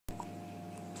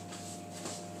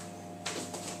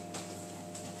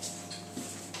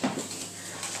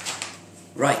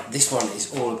Right, this one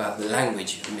is all about the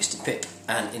language of Mr Pip,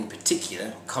 and in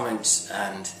particular comments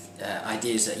and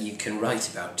ideas that you can write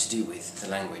about to do with the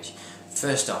language.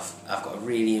 First off, I've got a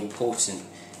really important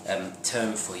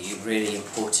term for you, really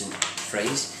important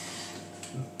phrase.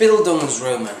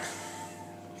 Bildungsroman.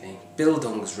 Okay,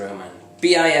 Bildungsroman.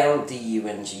 Bildungsroman.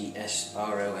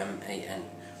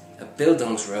 A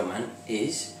Bildungsroman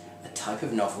is a type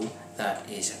of novel that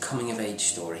is a coming-of-age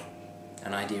story.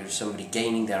 An idea of somebody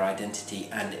gaining their identity,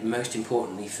 and most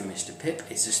importantly for Mr Pip,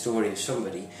 it's a story of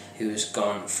somebody who has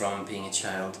gone from being a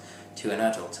child to an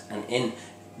adult. And in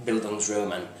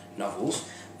Bildungsroman novels,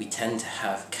 we tend to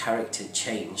have character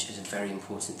change as a very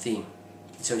important theme.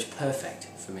 So it's perfect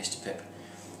for Mr Pip.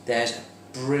 There's a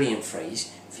brilliant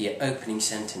phrase for your opening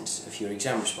sentence of your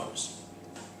exam response.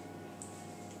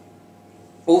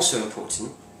 Also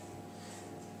important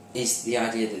is the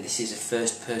idea that this is a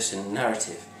first-person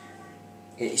narrative.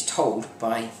 It is told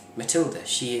by Matilda.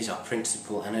 She is our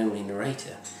principal and only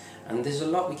narrator. And there's a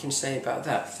lot we can say about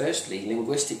that. Firstly,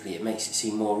 linguistically, it makes it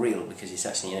seem more real because it's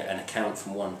actually an account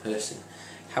from one person.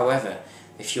 However,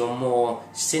 if you're more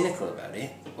cynical about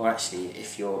it, or actually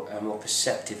if you're a more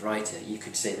perceptive writer, you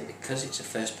could say that because it's a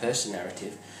first-person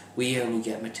narrative, we only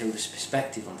get Matilda's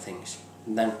perspective on things.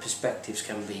 And then perspectives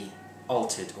can be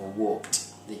altered or warped.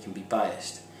 They can be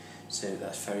biased. So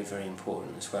that's very, very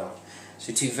important as well.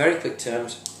 So two very quick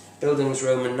terms: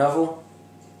 Bildungsroman novel,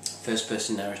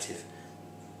 first-person narrative.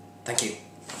 Thank you.